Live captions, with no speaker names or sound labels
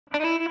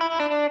Hello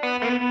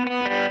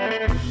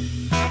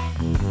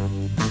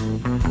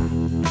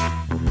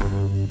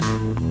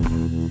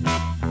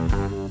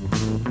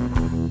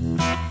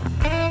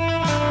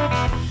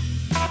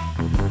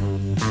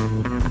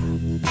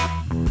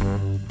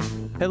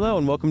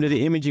and welcome to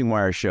the Imaging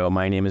Wire Show.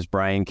 My name is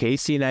Brian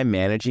Casey and I'm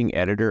managing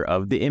editor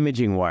of the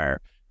Imaging Wire.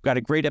 We've got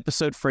a great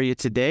episode for you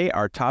today.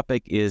 Our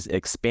topic is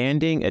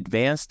expanding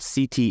advanced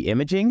CT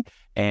imaging,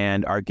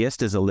 and our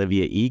guest is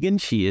Olivia Egan.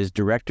 She is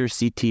Director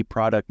CT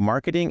Product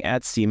Marketing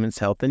at Siemens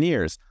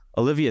Healthineers.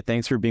 Olivia,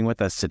 thanks for being with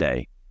us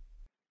today.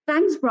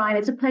 Thanks, Brian.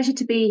 It's a pleasure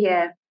to be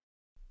here.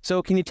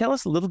 So can you tell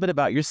us a little bit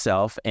about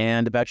yourself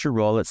and about your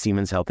role at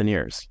Siemens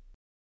Healthineers?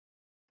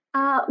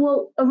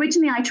 Well,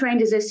 originally I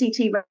trained as a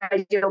CT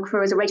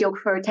radiographer, as a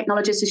radiographer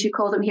technologist, as you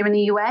call them, here in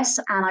the US.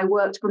 And I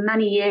worked for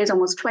many years,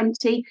 almost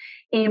 20,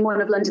 in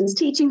one of London's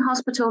teaching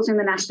hospitals in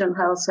the National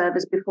Health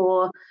Service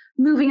before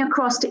moving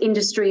across to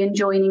industry and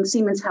joining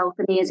Siemens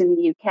Healthineers in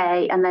the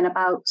UK. And then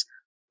about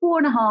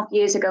 4.5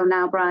 years ago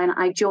now, Brian,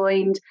 I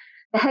joined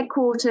the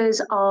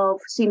headquarters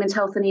of Siemens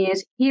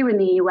Healthineers here in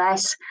the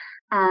US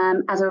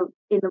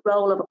in the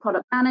role of a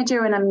product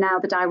manager, and I'm now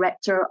the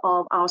director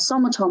of our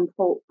Somatom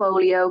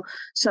portfolio.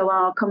 So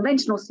our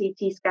conventional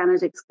CT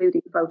scanners,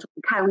 excluding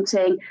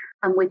photon-counting,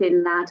 and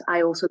within that,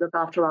 I also look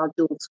after our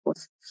dual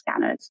source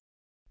scanners.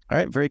 All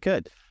right, very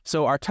good.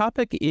 So our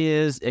topic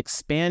is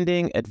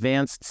expanding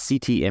advanced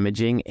CT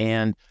imaging,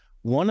 and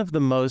one of the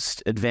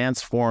most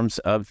advanced forms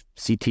of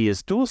CT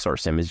is dual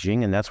source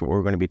imaging, and that's what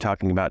we're going to be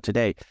talking about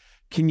today.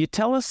 Can you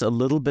tell us a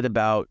little bit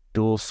about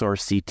dual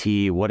source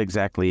CT, what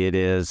exactly it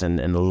is, and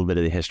a little bit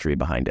of the history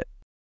behind it?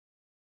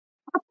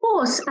 Of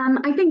course.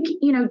 I think,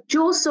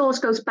 dual source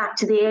goes back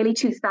to the early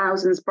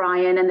 2000s,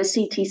 Brian, and the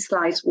CT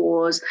slice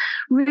wars,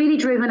 really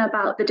driven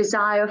about the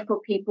desire for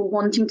people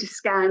wanting to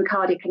scan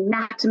cardiac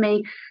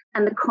anatomy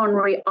and the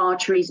coronary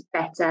arteries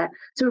better.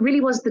 So it really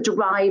was the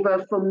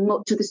driver for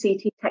much of the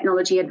CT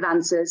technology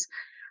advances.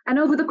 And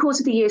over the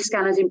course of the year,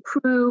 scanners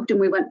improved, and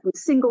we went from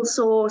single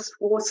source,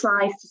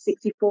 4-slice to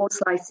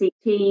 64-slice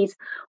CTs,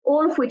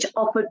 all of which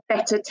offered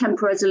better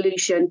temporal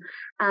resolution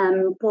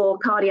for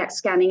cardiac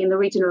scanning in the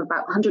region of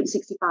about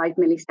 165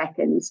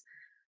 milliseconds.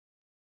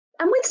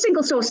 And with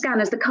single source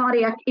scanners, the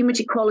cardiac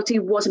imaging quality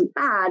wasn't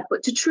bad,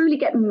 but to truly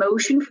get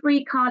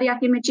motion-free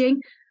cardiac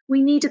imaging,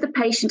 we needed the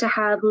patient to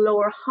have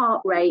lower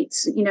heart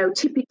rates,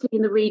 typically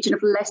in the region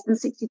of less than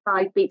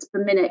 65 beats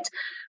per minute,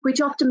 which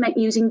often meant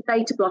using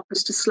beta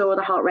blockers to slow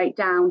the heart rate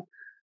down.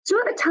 So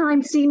at the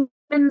time,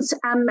 Siemens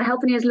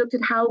Healthineers looked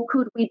at how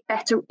could we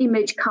better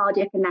image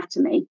cardiac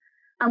anatomy.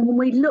 And when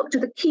we looked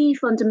at the key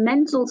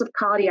fundamentals of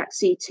cardiac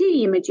CT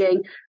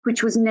imaging,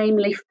 which was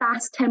namely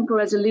fast temporal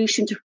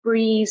resolution to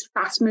freeze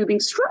fast-moving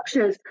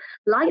structures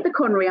like the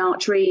coronary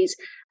arteries,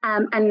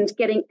 and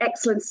getting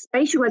excellent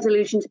spatial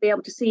resolution to be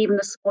able to see even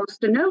the small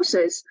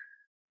stenosis,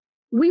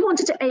 we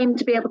wanted to aim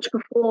to be able to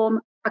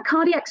perform a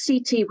cardiac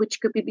CT which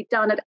could be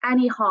done at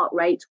any heart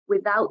rate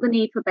without the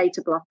need for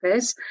beta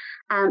blockers,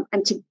 and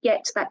to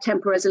get that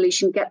temporal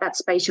resolution, get that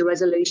spatial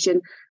resolution.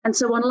 And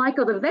so unlike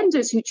other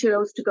vendors who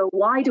chose to go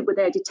wider with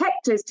their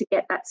detectors to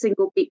get that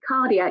single beat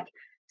cardiac,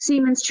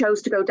 Siemens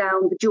chose to go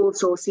down the dual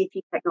source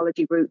CT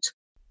technology route.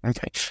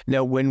 Okay.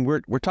 Now, when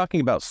we're talking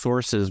about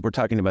sources, we're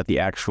talking about the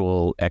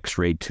actual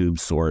X-ray tube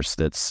source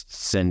that's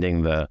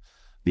sending the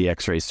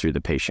X-rays through the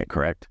patient,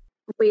 correct?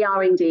 We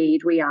are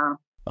indeed. We are.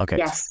 Okay.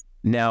 Yes.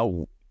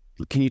 Now,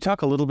 can you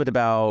talk a little bit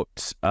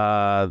about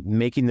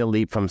making the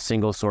leap from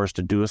single source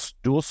to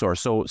dual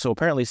source? So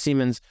apparently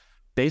Siemens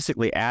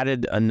basically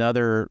added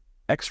another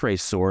X-ray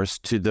source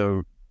to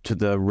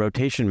the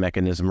rotation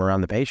mechanism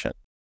around the patient.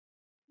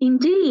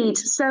 Indeed.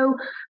 So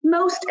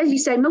most, as you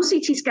say, most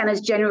CT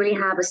scanners generally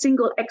have a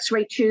single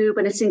X-ray tube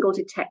and a single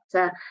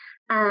detector,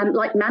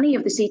 like many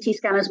of the CT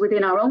scanners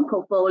within our own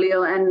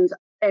portfolio and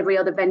every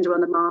other vendor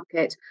on the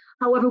market.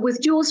 However,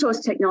 with dual source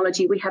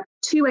technology, we have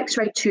 2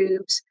 X-ray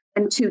tubes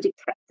and 2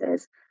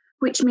 detectors,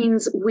 which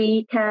means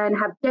we can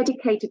have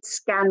dedicated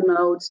scan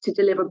modes to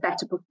deliver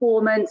better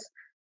performance,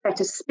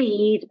 better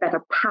speed,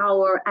 better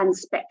power, and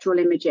spectral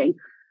imaging.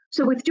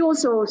 So with dual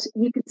source,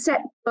 you can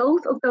set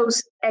both of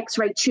those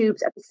X-ray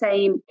tubes at the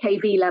same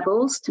kV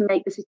levels to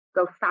make the system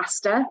go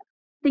faster.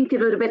 Think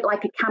of it a bit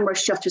like a camera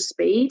shutter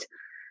speed.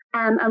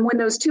 And when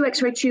those 2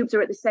 X-ray tubes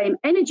are at the same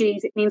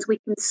energies, it means we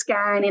can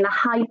scan in a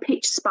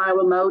high-pitched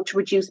spiral mode to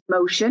reduce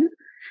motion.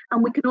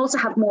 And we can also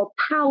have more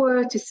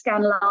power to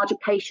scan larger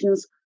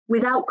patients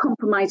without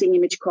compromising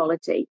image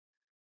quality.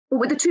 But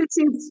with the 2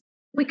 tubes,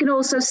 we can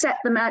also set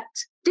them at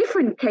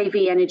different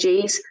kV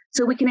energies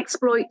so we can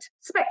exploit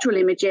spectral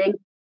imaging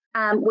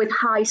with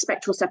high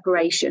spectral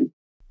separation.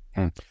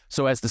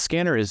 So as the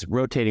scanner is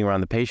rotating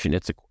around the patient,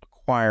 it's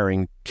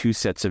acquiring 2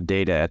 sets of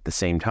data at the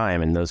same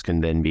time, and those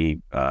can then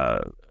be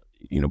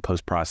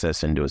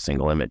post-processed into a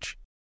single image.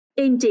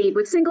 Indeed.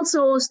 With single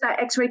source, that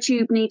X-ray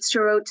tube needs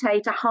to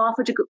rotate a half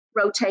a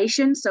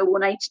rotation, so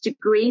 180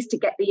 degrees to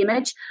get the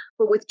image.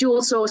 But with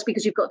dual source,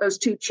 because you've got those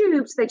 2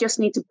 tubes, they just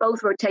need to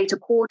both rotate a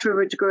quarter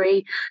of a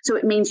degree. So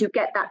it means you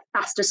get that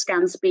faster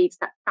scan speeds,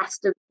 that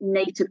faster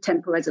native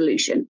temporal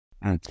resolution.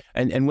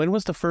 And when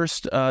was the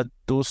first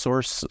dual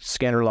source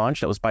scanner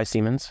launched? That was by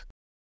Siemens?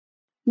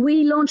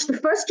 We launched the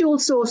first dual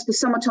source, the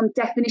Somatom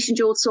definition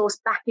dual source,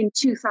 back in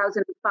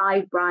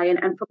 2005, Brian.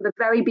 And from the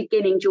very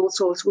beginning, dual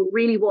source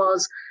really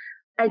was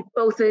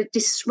both a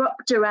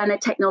disruptor and a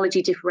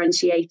technology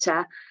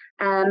differentiator.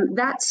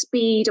 That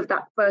speed of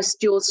that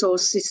first dual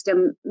source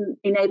system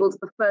enabled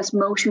the first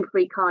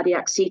motion-free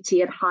cardiac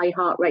CT at high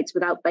heart rates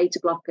without beta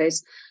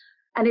blockers.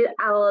 And it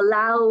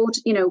allowed,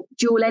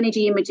 dual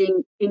energy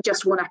imaging in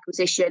just one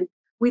acquisition.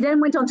 We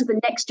then went on to the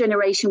next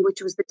generation,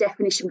 which was the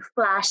definition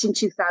flash in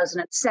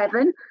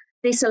 2007.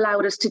 This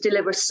allowed us to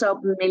deliver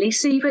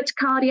sub-millisievert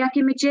cardiac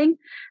imaging.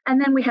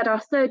 And then we had our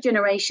third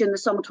generation, the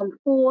Somatom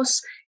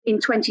Force in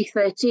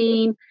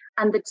 2013,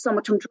 and the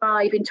Somatom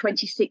Drive in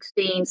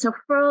 2016. So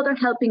further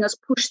helping us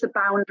push the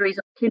boundaries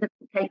of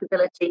clinical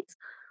capabilities,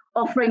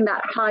 offering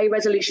that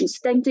high-resolution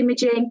stent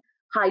imaging,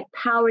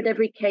 high-powered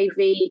every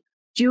kV,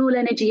 dual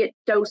energy at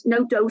dose,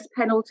 no dose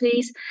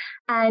penalties,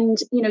 and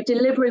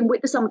delivering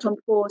with the Somatom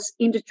Force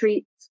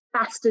industry's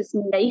fastest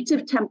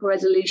native temporal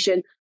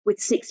resolution with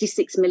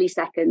 66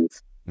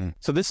 milliseconds.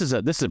 So this is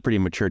a pretty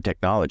mature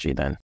technology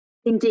then.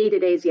 Indeed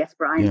it is, yes,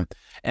 Brian. Yeah.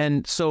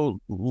 And so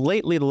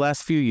lately, the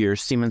last few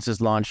years, Siemens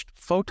has launched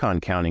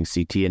photon-counting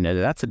CT, and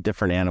that's a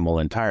different animal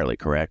entirely,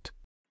 correct?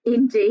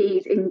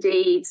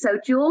 Indeed. So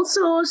dual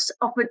source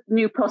offered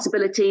new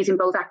possibilities in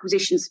both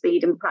acquisition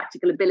speed and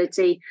practical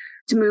ability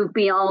to move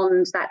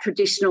beyond that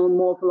traditional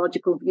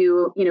morphological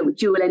view of,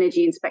 dual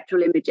energy and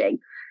spectral imaging.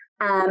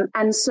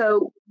 And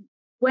so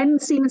when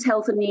Siemens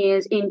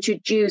Healthineers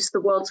introduced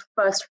the world's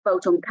first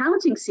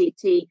photon-counting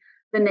CT,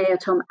 the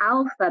Neotom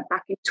Alpha,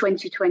 back in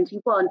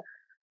 2021,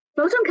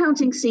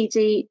 photon-counting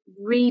CT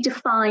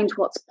redefined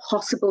what's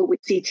possible with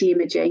CT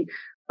imaging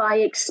by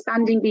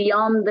expanding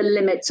beyond the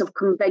limits of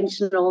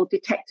conventional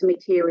detector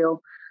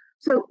material.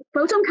 So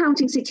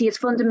photon-counting CT is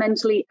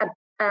fundamentally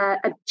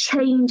a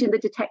change in the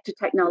detector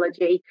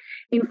technology.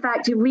 In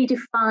fact, it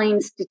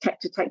redefines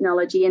detector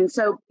technology. And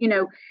so,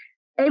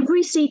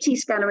 every CT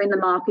scanner in the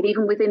market,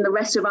 even within the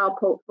rest of our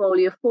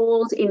portfolio,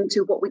 falls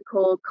into what we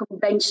call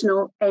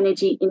conventional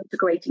energy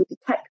integrating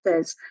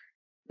detectors.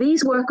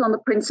 These work on the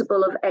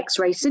principle of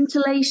X-ray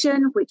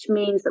scintillation, which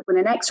means that when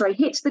an X-ray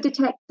hits the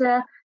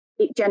detector,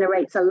 it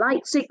generates a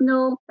light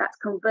signal that's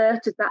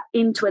converted that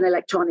into an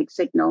electronic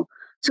signal.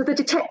 So the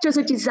detectors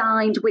are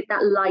designed with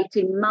that light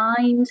in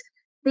mind.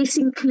 This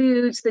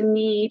includes the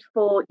need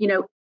for,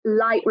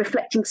 light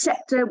reflecting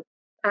sector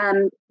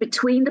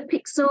between the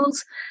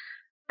pixels.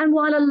 And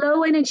while a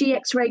low energy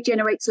X-ray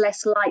generates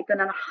less light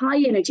than a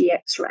high energy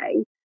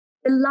X-ray,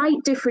 the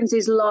light difference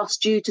is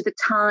lost due to the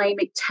time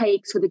it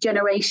takes for the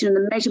generation and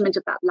the measurement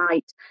of that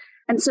light.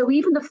 And so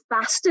even the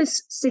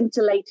fastest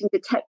scintillating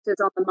detectors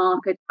on the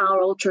market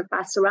are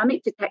ultra-fast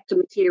ceramic detector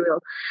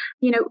material.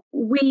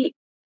 We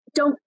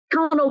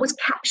can't always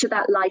capture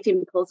that light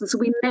impulse. And so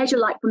we measure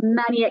light from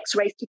many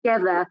X-rays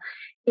together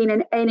in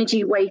an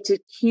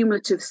energy-weighted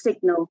cumulative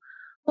signal.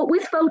 But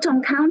with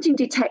photon counting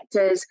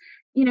detectors,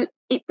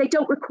 they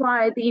don't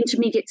require the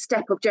intermediate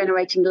step of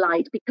generating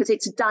light because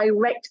it's a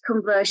direct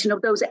conversion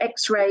of those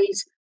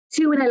X-rays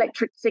to an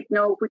electric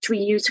signal, which we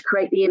use to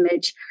create the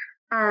image.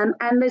 And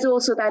there's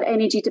also that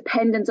energy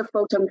dependence of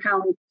photon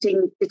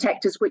counting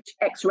detectors, which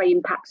X-ray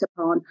impacts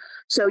upon.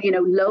 So,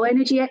 low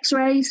energy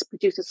X-rays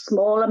produce a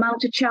small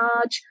amount of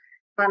charge,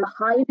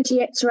 high energy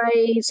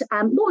X-rays,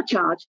 more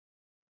charge.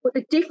 But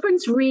the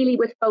difference really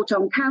with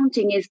photon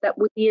counting is that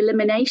with the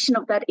elimination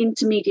of that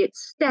intermediate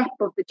step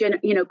of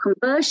the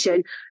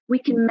conversion, we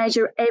can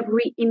measure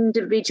every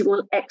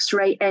individual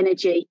X-ray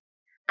energy.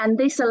 And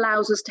this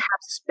allows us to have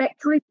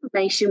spectral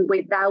information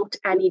without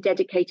any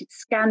dedicated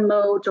scan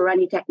modes or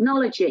any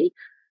technology.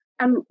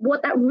 And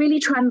what that really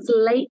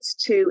translates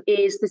to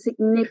is the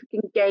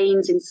significant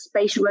gains in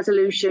spatial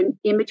resolution,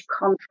 image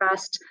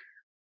contrast,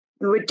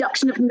 the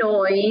reduction of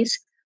noise,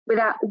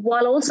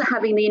 while also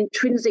having the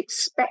intrinsic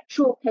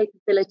spectral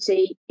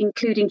capability,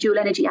 including dual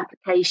energy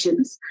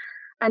applications.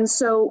 And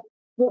so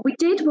what we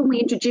did when we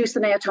introduced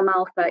the Neotom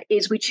Alpha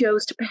is we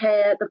chose to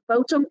pair the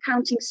photon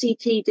counting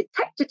CT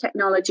detector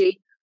technology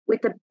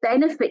with the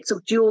benefits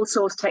of dual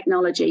source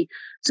technology.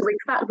 So in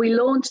fact, we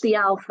launched the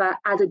Alpha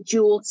as a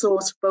dual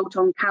source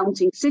photon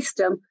counting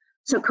system,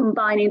 so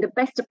combining the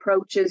best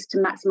approaches to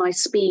maximize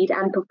speed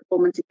and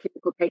performance and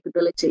clinical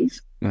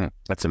capabilities.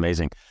 That's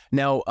amazing.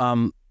 Now,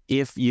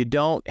 if you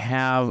don't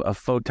have a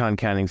photon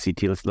counting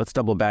CT, let's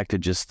double back to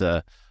just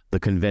the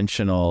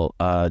conventional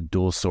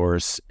dual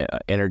source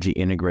energy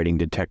integrating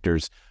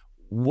detectors.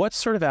 What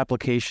sort of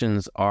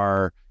applications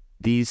are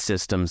these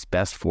systems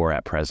best for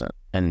at present?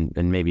 And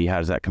maybe how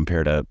does that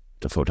compare to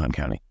photon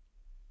counting?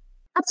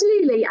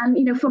 Absolutely.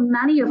 And, for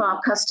many of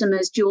our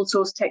customers, dual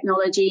source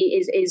technology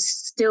is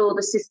still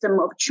the system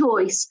of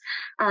choice.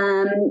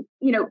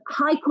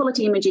 High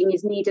quality imaging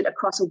is needed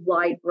across a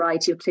wide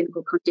variety of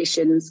clinical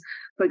conditions.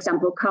 For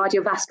example,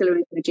 cardiovascular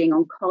imaging,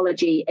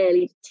 oncology,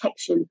 early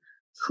detection,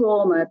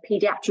 trauma,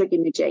 pediatric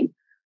imaging.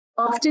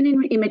 Often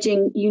in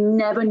imaging, you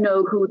never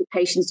know who the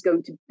patient's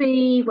going to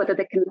be, whether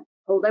they can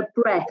hold their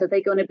breath? Are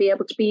they going to be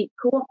able to be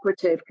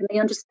cooperative? Can they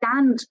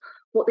understand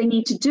what they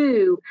need to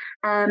do?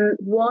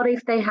 What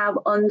if they have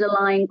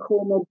underlying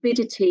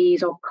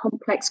comorbidities or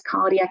complex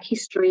cardiac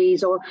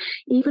histories, or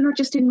even are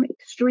just in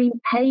extreme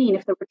pain?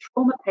 If they're a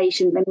trauma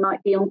patient, they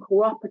might be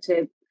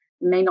uncooperative,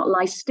 may not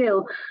lie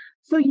still.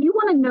 So you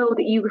want to know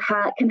that you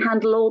can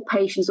handle all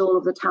patients all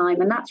of the time.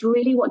 And that's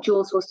really what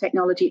dual source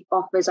technology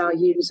offers our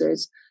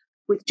users.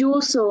 With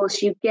dual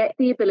source, you get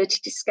the ability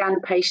to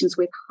scan patients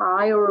with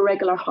high or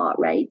irregular heart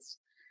rates,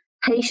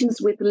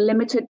 patients with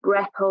limited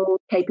breath hold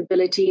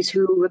capabilities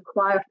who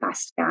require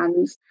fast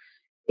scans.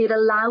 It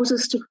allows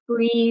us to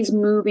freeze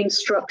moving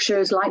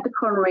structures like the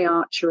coronary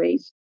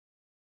arteries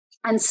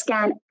and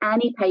scan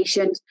any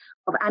patient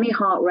of any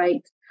heart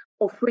rate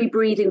or free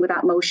breathing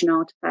without motion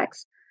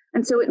artifacts.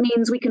 And so it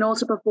means we can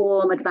also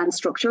perform advanced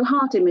structural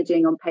heart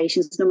imaging on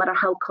patients, no matter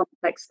how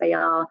complex they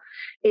are.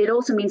 It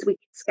also means we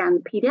can scan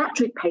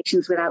pediatric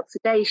patients without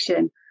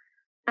sedation.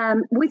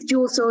 With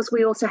dual source,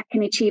 we also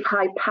can achieve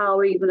high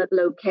power even at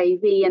low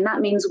kV, and that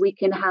means we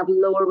can have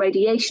lower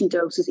radiation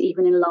doses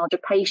even in larger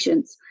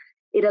patients.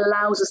 It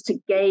allows us to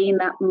gain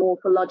that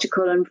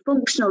morphological and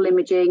functional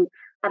imaging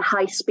at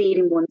high speed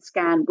in one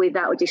scan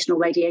without additional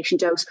radiation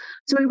dose.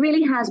 So it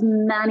really has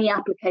many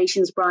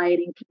applications, Brian,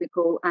 in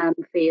clinical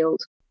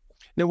field.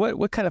 Now,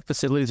 what kind of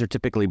facilities are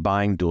typically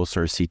buying dual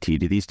source CT?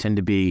 Do these tend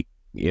to be,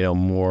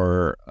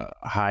 more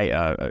high,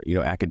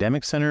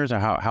 academic centers, or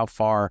how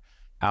far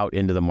out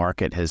into the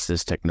market has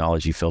this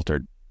technology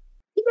filtered?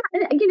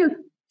 Yeah,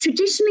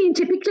 traditionally and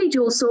typically,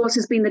 dual source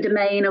has been the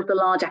domain of the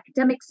large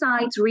academic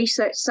sites,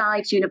 research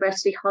sites,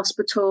 university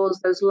hospitals,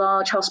 those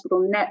large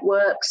hospital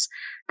networks,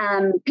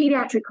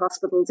 pediatric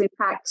hospitals. In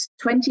fact,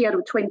 20 out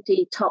of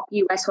 20 top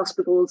US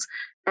hospitals,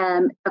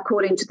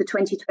 according to the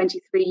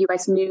 2023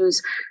 US News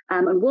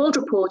and World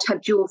Report,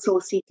 have dual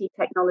source CT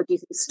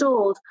technologies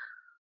installed.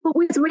 But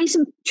with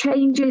recent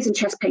changes in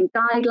chest pain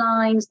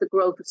guidelines, the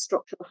growth of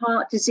structural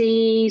heart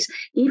disease,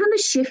 even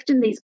the shift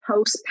in these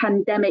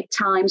post-pandemic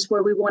times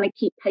where we want to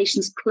keep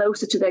patients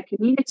closer to their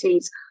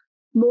communities,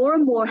 more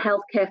and more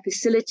healthcare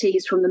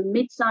facilities, from the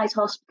mid-sized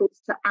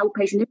hospitals to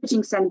outpatient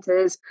imaging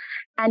centers,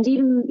 and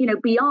even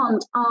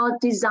beyond, are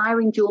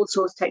desiring dual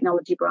source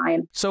technology,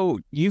 Brian. So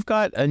you've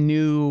got a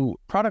new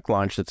product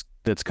launch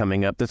that's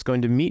coming up that's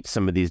going to meet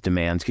some of these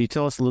demands. Can you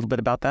tell us a little bit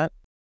about that?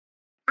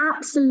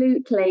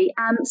 Absolutely.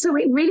 So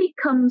it really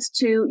comes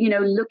to,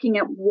 looking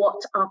at what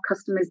our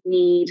customers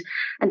need.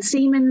 And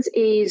Siemens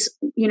is,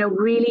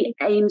 really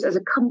aims as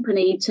a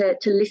company to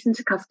listen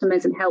to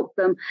customers and help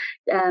them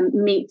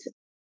meet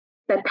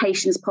their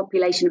patients'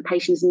 population and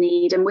patients'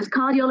 need. And with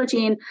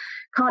cardiology and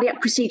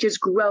cardiac procedures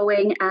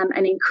growing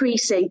and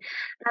increasing,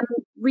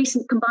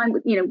 combined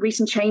with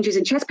recent changes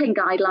in chest pain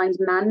guidelines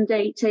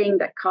mandating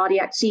that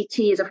cardiac CT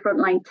is a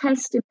frontline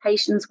test in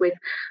patients with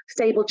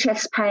stable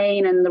chest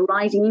pain, and the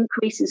rising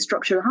increase in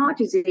structural heart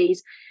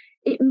disease,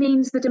 it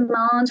means the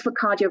demand for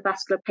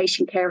cardiovascular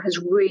patient care has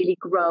really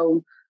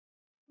grown.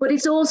 But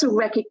it's also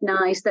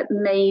recognized that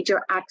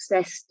major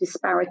access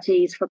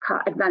disparities for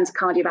advanced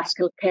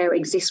cardiovascular care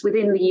exist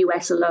within the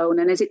US alone.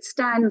 And as it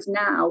stands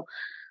now,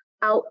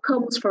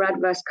 outcomes for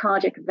adverse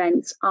cardiac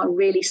events are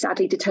really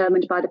sadly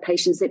determined by the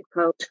patient's zip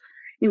code.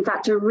 In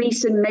fact, a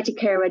recent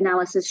Medicare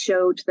analysis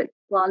showed that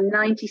while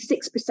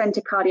 96%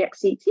 of cardiac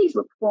CTs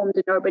were performed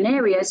in urban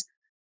areas,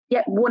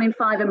 yet 1 in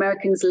 5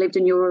 Americans lived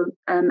in rural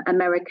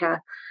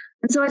America.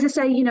 And so, as I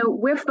say,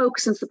 we're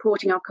focused on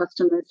supporting our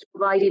customers to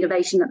provide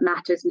innovation that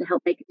matters and to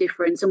help make a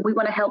difference. And we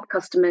want to help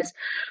customers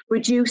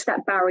reduce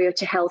that barrier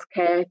to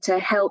healthcare, to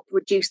help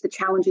reduce the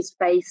challenges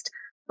faced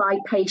by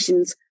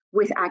patients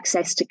with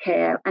access to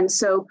care. And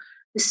so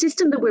the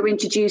system that we're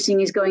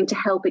introducing is going to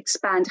help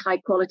expand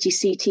high-quality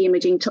CT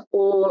imaging to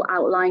all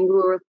outlying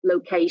rural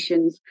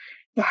locations,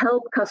 to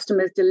help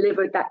customers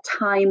deliver that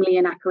timely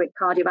and accurate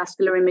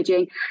cardiovascular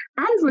imaging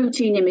and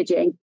routine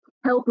imaging,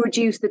 help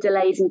reduce the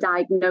delays in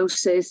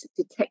diagnosis,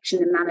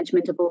 detection, and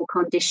management of all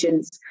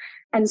conditions.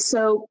 And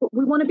so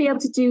we want to be able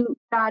to do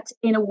that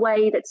in a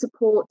way that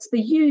supports the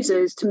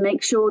users to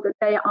make sure that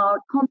they are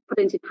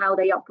confident in how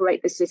they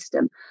operate the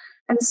system.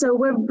 And so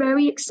we're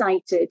very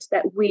excited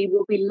that we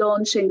will be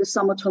launching the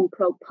Somatom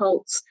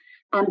Pro.Pulse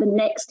and the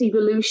next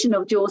evolution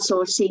of dual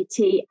source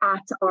CT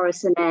at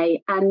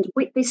RSNA. And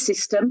with this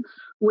system,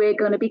 we're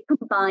going to be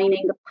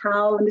combining the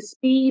power and the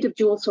speed of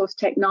dual source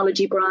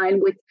technology, Brian,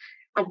 with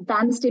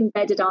advanced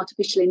embedded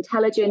artificial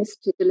intelligence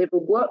to deliver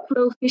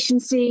workflow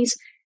efficiencies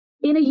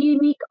in a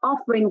unique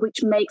offering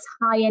which makes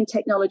high-end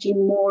technology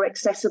more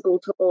accessible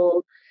to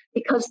all,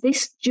 because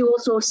this dual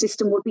source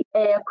system will be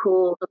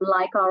air-cooled,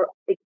 unlike our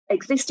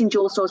existing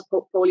dual source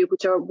portfolio,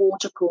 which are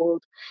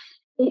water-cooled.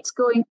 It's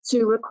going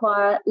to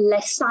require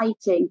less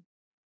siting.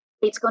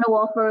 It's going to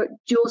offer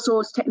dual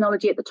source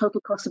technology at the total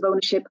cost of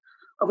ownership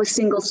of a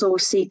single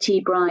source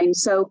CT, Brian.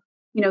 So,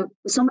 the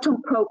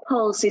Somatom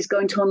Pro.Pulse is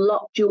going to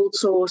unlock dual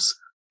source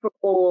for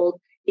all.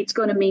 It's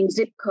going to mean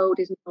zip code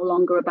is no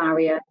longer a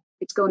barrier.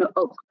 It's going to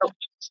open up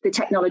the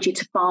technology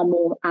to far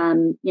more,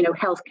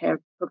 healthcare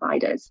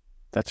providers.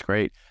 That's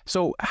great.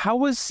 So how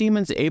was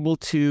Siemens able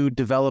to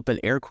develop an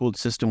air-cooled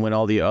system when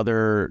all the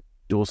other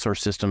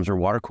dual-source systems are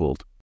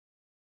water-cooled?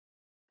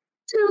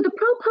 So the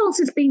Pro.Pulse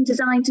has been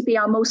designed to be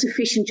our most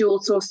efficient dual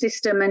source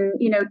system, and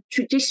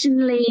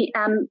traditionally,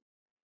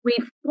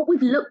 what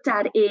we've looked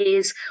at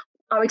is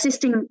our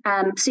existing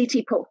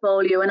CT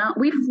portfolio, and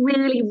we've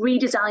really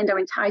redesigned our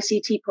entire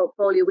CT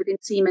portfolio within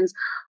Siemens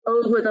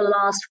over the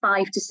last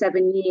 5 to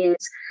 7 years.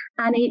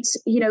 And it's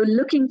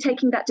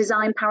taking that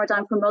design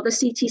paradigm from other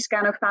CT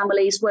scanner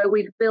families, where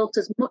we've built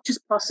as much as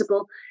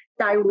possible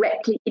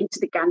directly into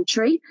the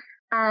gantry.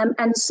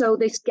 And so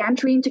this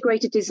gantry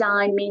integrated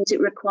design means it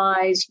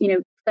requires,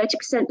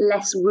 30%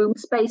 less room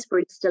space for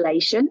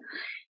installation.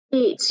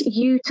 It's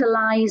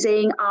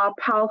utilizing our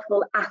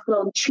powerful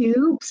Athlon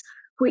tubes,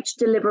 which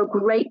deliver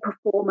great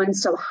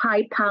performance, so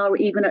high power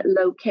even at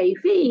low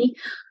kV,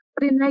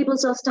 but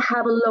enables us to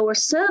have a lower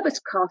service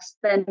cost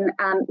than,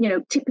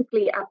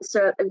 typically at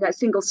a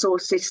single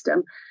source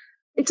system.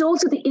 It's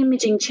also the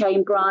imaging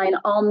chain, Brian,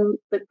 on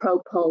the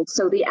Pro.Pulse.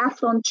 So the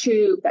Athlon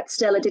tube, that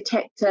stellar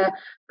detector,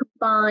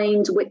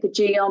 combined with the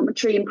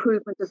geometry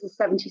improvement as a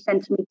 70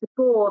 centimeter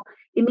bore,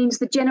 it means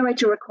the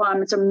generator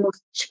requirements are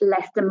much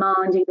less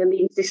demanding than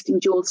the existing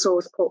dual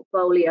source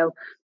portfolio.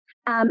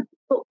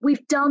 But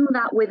we've done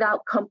that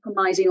without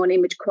compromising on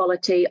image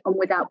quality and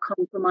without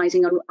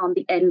compromising on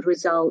the end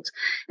result.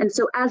 And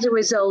so as a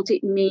result,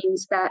 it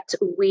means that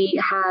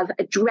we have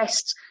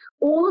addressed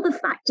all of the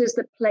factors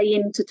that play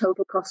into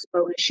total cost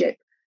of ownership: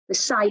 the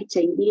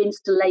siting, the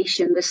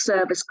installation, the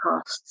service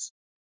costs.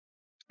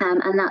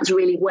 And that's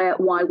really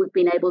why we've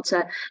been able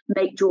to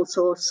make dual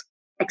source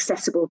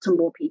accessible to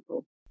more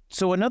people.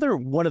 So another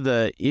one of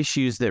the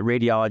issues that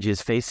radiology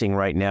is facing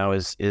right now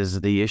is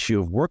the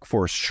issue of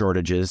workforce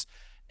shortages,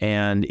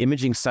 and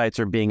imaging sites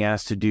are being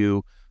asked to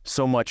do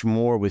so much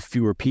more with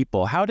fewer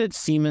people. How did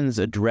Siemens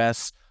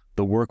address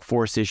the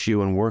workforce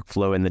issue and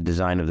workflow in the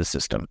design of the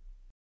system?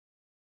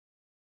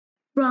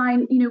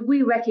 Brian,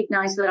 we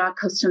recognize that our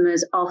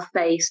customers are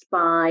faced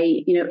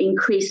by,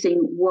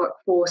 increasing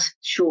workforce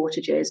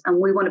shortages, and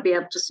we want to be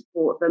able to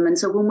support them. And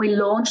so when we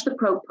launched the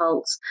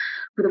Pro.Pulse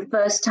for the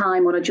first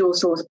time on a dual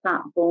source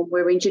platform,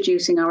 we're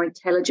introducing our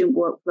intelligent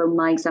workflow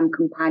MyExam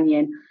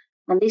Companion.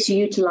 And this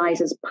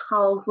utilizes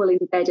powerful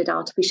embedded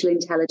artificial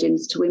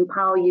intelligence to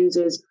empower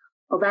users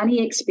of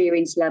any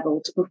experience level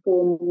to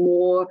perform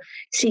more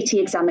CT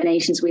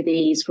examinations with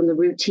ease, from the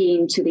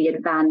routine to the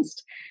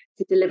advanced,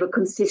 to deliver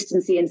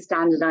consistency and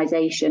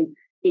standardization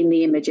in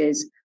the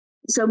images.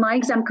 So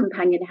MyExam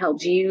Companion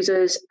helps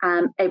users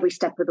every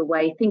step of the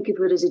way. Think of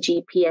it as a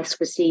GPS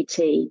for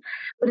CT,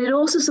 but it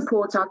also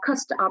supports our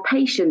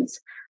patients.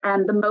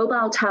 And the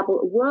mobile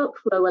tablet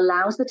workflow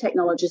allows the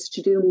technologist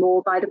to do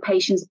more by the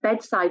patient's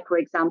bedside, for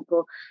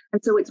example.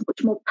 And so it's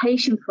much more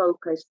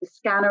patient-focused. The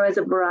scanner has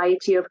a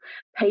variety of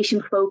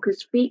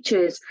patient-focused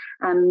features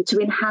to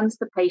enhance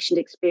the patient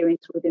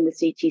experience within the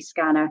CT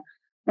scanner.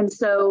 And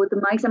so the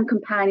MyExam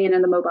Companion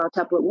and the mobile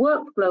tablet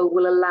workflow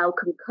will allow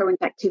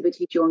concurrent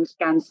activity during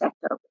scan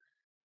setup.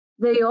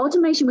 The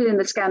automation within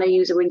the scanner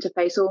user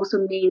interface also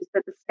means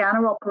that the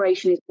scanner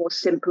operation is more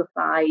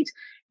simplified.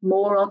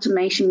 More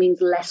automation means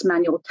less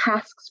manual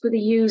tasks for the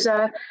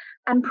user.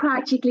 And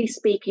practically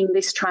speaking,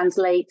 this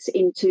translates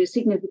into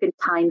significant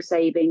time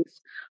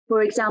savings.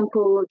 For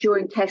example,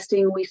 during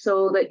testing, we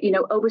saw that,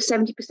 over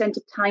 70%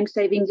 of time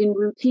savings in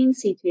routine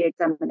CT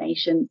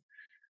examinations.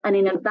 And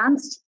in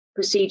advanced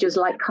procedures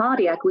like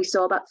cardiac, we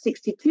saw about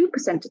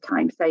 62% of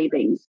time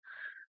savings.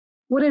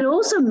 What it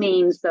also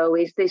means, though,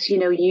 is this,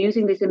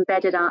 using this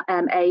embedded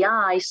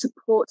AI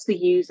supports the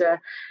user.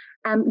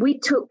 We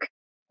took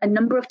a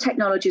number of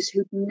technologists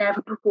who'd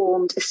never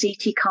performed a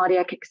CT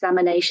cardiac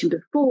examination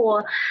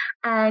before,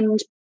 and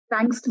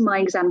thanks to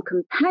MyExam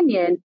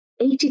Companion,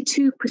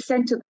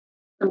 82% of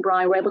them,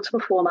 Brian, were able to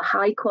perform a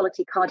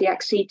high-quality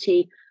cardiac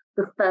CT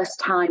the first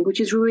time, which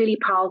is really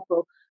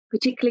powerful,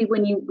 particularly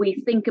when we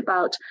think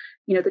about,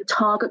 the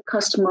target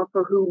customer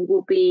for whom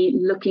will be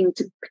looking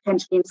to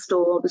potentially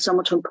install the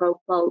Somatom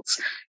Pro.Pulse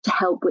to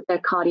help with their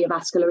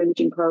cardiovascular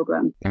imaging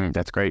program.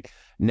 That's great.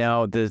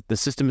 Now, the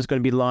system is going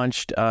to be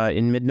launched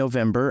in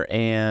mid-November,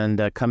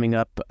 and coming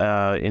up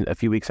in a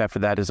few weeks after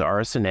that is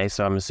RSNA.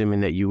 So I'm assuming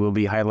that you will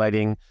be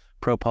highlighting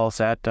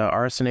Pro.Pulse at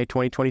RSNA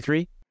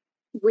 2023?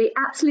 We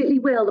absolutely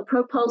will. The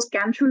Pro.Pulse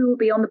gantry will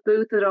be on the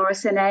booth at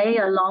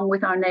RSNA, along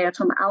with our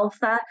Neotom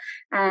Alpha,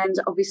 and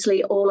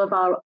obviously all of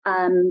our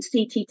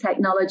CT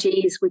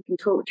technologies. We can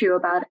talk to you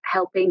about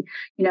helping,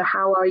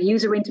 how our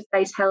user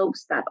interface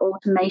helps, that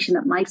automation,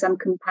 that MyExam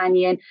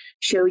Companion,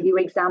 show you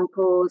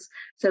examples.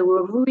 So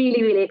we're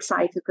really, really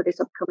excited for this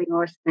upcoming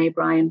RSNA,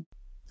 Brian.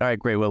 All right,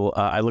 great. Well,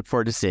 I look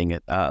forward to seeing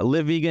it.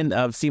 Liv Egan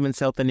of Siemens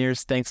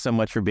Healthineers, thanks so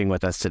much for being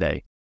with us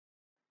today.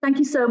 Thank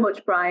you so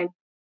much, Brian.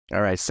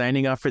 All right,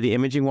 signing off for the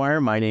Imaging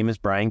Wire, my name is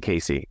Brian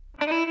Casey.